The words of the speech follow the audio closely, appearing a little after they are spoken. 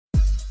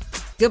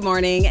Good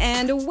morning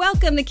and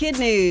welcome to Kid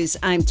News.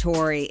 I'm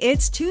Tori.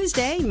 It's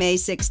Tuesday, May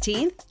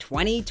 16th,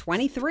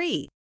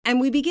 2023. And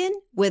we begin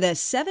with a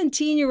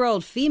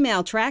 17-year-old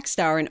female track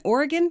star in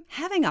Oregon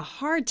having a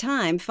hard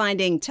time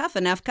finding tough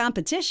enough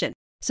competition.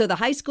 So the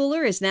high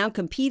schooler is now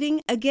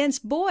competing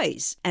against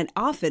boys and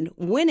often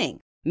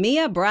winning.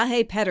 Mia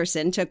Brahe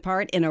Pedersen took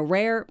part in a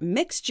rare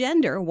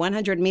mixed-gender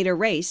 100-meter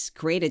race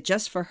created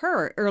just for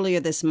her earlier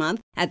this month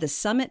at the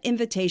Summit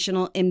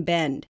Invitational in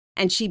Bend.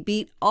 And she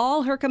beat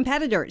all her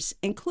competitors,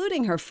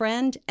 including her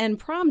friend and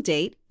prom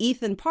date,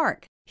 Ethan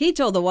Park. He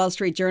told the Wall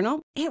Street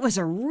Journal, "It was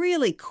a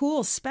really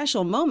cool,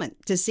 special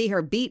moment to see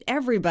her beat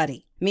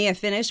everybody." Mia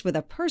finished with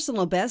a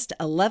personal best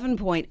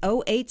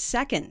 11.08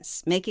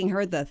 seconds, making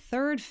her the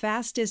third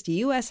fastest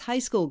U.S. high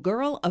school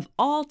girl of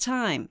all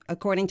time,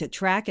 according to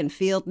Track and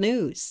Field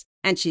News.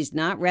 And she's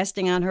not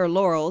resting on her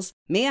laurels.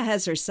 Mia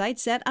has her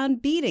sights set on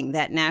beating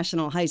that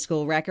national high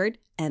school record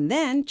and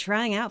then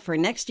trying out for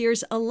next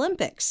year's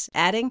Olympics,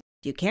 adding,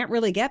 "You can't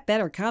really get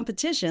better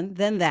competition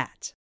than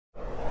that."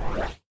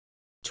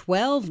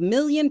 12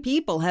 million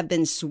people have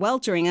been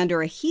sweltering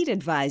under a heat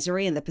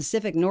advisory in the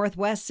Pacific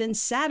Northwest since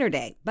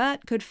Saturday,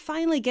 but could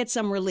finally get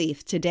some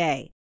relief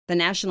today. The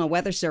National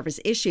Weather Service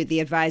issued the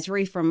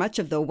advisory for much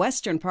of the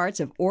western parts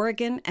of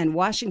Oregon and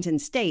Washington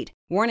state,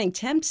 warning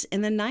temps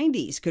in the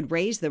 90s could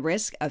raise the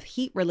risk of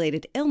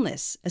heat-related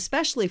illness,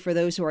 especially for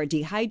those who are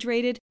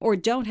dehydrated or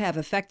don't have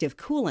effective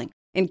cooling.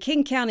 In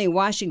King County,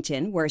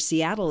 Washington, where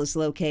Seattle is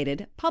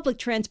located, public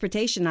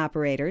transportation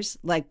operators,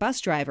 like bus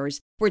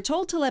drivers, were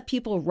told to let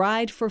people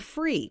ride for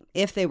free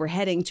if they were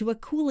heading to a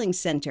cooling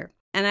center.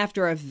 And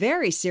after a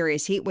very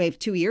serious heat wave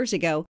 2 years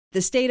ago,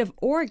 the state of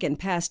Oregon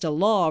passed a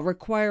law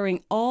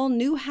requiring all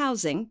new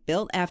housing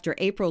built after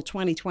April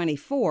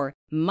 2024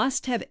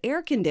 must have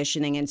air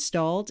conditioning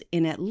installed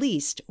in at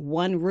least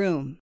one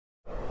room.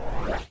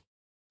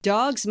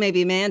 Dogs may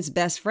be man's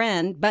best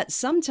friend, but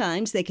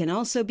sometimes they can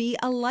also be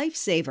a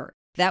lifesaver.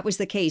 That was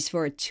the case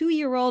for a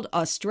 2-year-old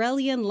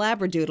Australian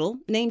Labradoodle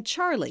named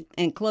Charlie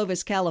in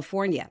Clovis,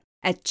 California.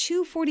 At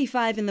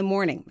 2:45 in the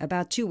morning,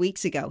 about 2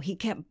 weeks ago, he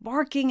kept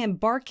barking and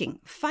barking,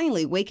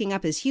 finally waking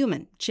up his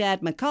human,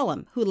 Chad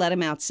McCullum, who let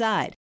him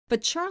outside.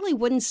 But Charlie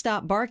wouldn't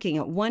stop barking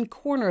at one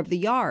corner of the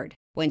yard.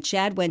 When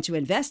Chad went to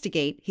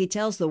investigate, he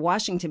tells the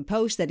Washington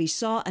Post that he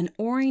saw an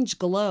orange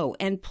glow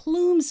and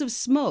plumes of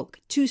smoke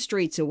 2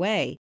 streets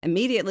away,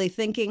 immediately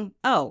thinking,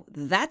 "Oh,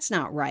 that's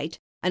not right."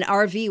 An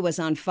RV was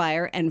on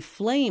fire and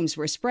flames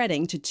were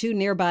spreading to 2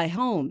 nearby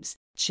homes.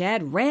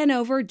 Chad ran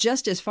over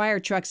just as fire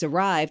trucks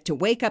arrived to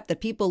wake up the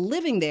people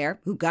living there,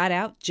 who got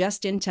out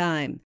just in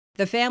time.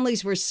 The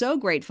families were so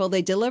grateful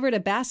they delivered a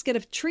basket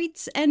of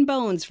treats and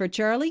bones for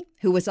Charlie,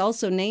 who was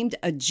also named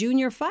a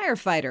junior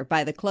firefighter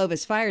by the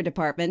Clovis Fire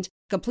Department,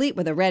 complete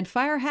with a red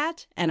fire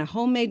hat and a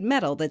homemade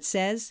medal that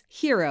says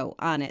 "Hero"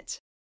 on it.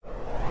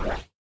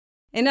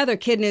 In other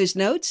Kid News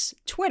notes,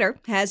 Twitter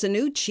has a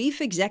new chief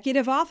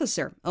executive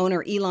officer.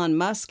 Owner Elon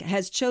Musk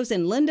has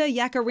chosen Linda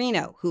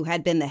Yaccarino, who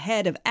had been the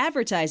head of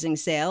advertising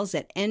sales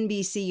at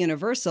NBC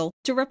Universal,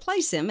 to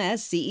replace him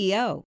as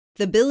CEO.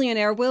 The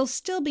billionaire will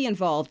still be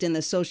involved in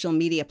the social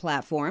media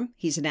platform.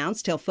 He's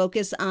announced he'll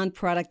focus on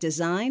product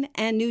design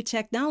and new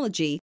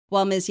technology,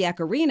 while Ms.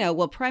 Yaccarino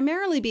will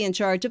primarily be in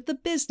charge of the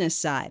business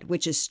side,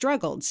 which has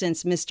struggled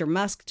since Mr.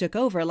 Musk took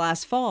over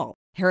last fall.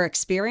 Her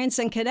experience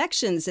and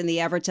connections in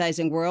the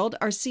advertising world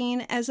are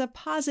seen as a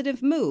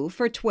positive move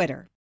for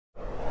Twitter.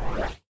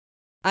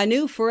 A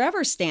new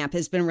Forever stamp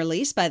has been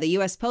released by the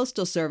U.S.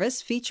 Postal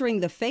Service featuring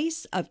the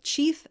face of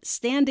Chief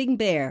Standing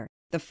Bear.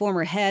 The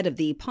former head of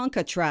the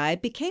Ponca tribe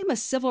became a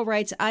civil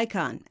rights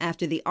icon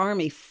after the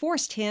Army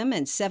forced him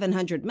and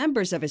 700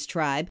 members of his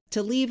tribe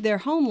to leave their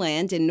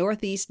homeland in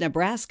northeast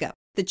Nebraska.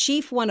 The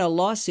chief won a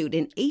lawsuit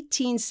in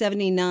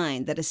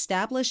 1879 that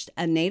established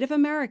a Native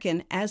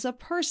American as a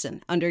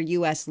person under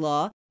U.S.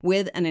 law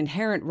with an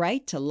inherent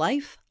right to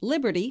life,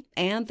 liberty,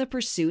 and the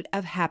pursuit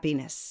of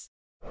happiness.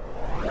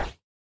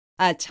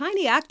 A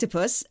tiny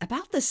octopus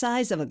about the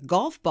size of a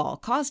golf ball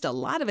caused a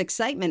lot of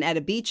excitement at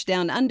a beach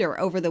down under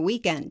over the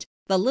weekend.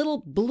 The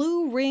little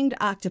blue-ringed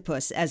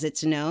octopus, as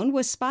it's known,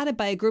 was spotted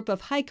by a group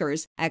of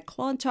hikers at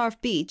Clontarf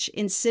Beach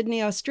in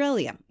Sydney,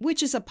 Australia,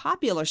 which is a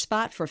popular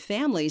spot for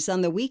families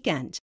on the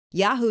weekend.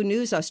 Yahoo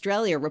News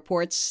Australia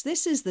reports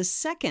this is the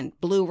second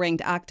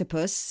blue-ringed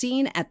octopus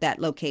seen at that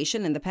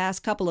location in the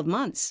past couple of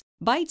months.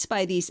 Bites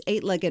by these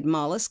 8-legged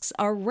mollusks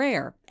are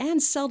rare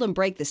and seldom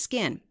break the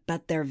skin,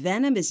 but their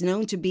venom is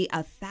known to be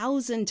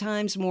 1,000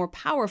 times more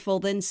powerful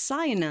than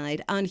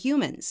cyanide on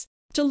humans.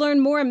 To learn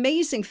more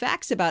amazing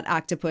facts about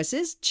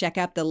octopuses, check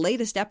out the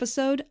latest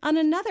episode on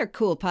another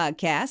cool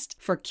podcast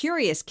for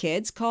curious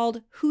kids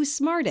called Who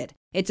Smarted.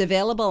 It's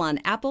available on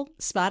Apple,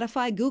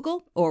 Spotify,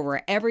 Google, or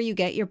wherever you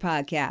get your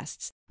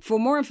podcasts. For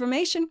more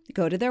information,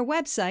 go to their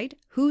website,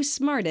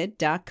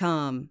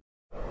 whosmarted.com.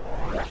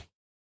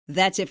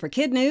 That's it for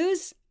Kid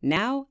News.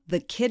 Now, the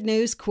Kid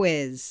News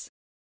quiz.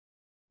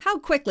 How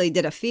quickly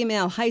did a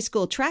female high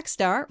school track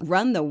star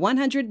run the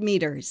 100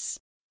 meters?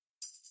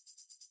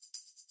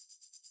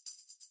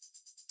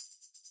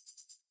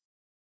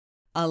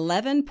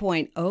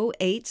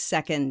 11.08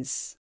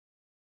 seconds.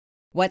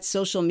 What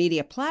social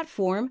media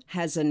platform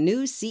has a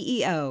new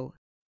CEO?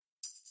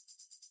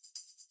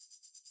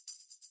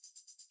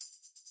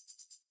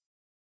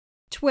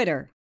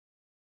 Twitter.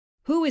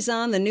 Who is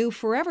on the new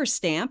Forever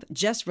stamp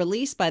just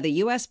released by the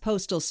U.S.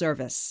 Postal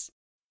Service?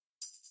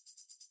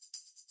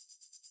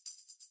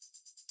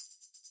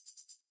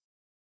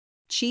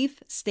 Chief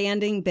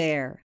Standing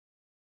Bear.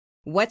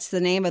 What's the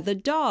name of the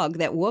dog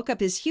that woke up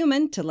his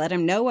human to let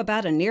him know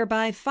about a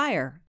nearby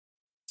fire?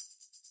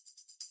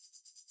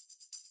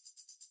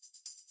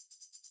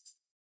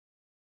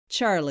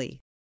 Charlie.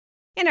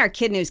 In our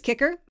KidNuz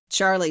Kicker,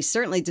 Charlie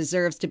certainly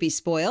deserves to be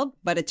spoiled,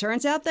 but it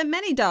turns out that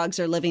many dogs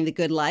are living the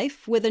good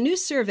life, with a new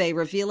survey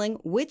revealing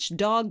which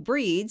dog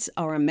breeds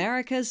are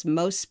America's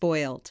most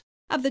spoiled.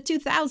 Of the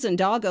 2,000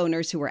 dog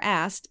owners who were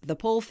asked, the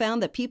poll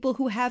found that people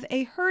who have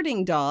a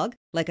herding dog,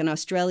 like an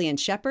Australian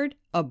Shepherd,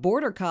 a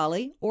Border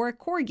Collie, or a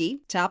Corgi,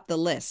 topped the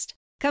list.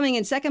 Coming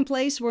in second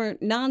place were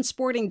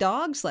non-sporting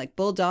dogs like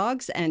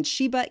Bulldogs and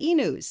Shiba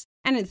Inus.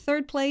 And in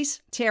third place,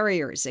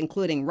 Terriers,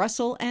 including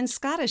Russell and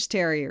Scottish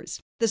Terriers.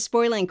 The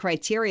spoiling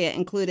criteria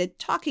included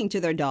talking to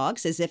their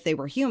dogs as if they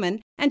were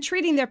human and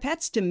treating their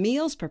pets to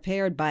meals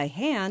prepared by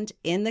hand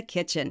in the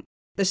kitchen.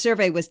 The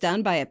survey was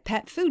done by a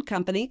pet food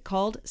company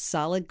called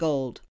Solid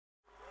Gold.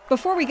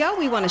 Before we go,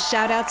 we want to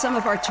shout out some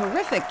of our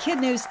terrific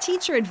KidNuz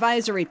Teacher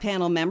Advisory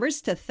Panel members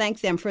to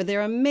thank them for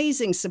their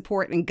amazing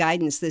support and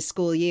guidance this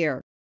school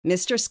year.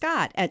 Mr.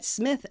 Scott at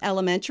Smith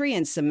Elementary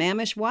in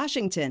Sammamish,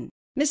 Washington.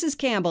 Mrs.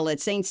 Campbell at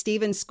St.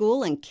 Stephen's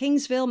School in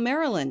Kingsville,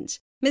 Maryland.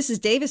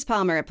 Mrs. Davis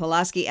Palmer at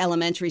Pulaski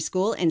Elementary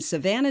School in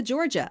Savannah,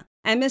 Georgia.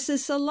 And Mrs.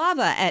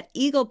 Salava at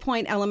Eagle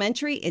Point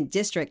Elementary in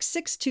District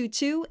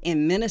 622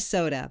 in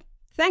Minnesota.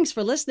 Thanks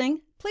for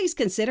listening. Please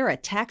consider a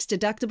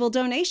tax-deductible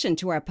donation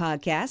to our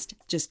podcast.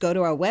 Just go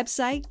to our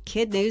website,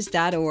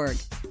 kidnuz.org.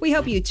 We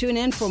hope you tune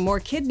in for more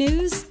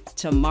KidNuz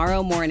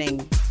tomorrow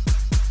morning.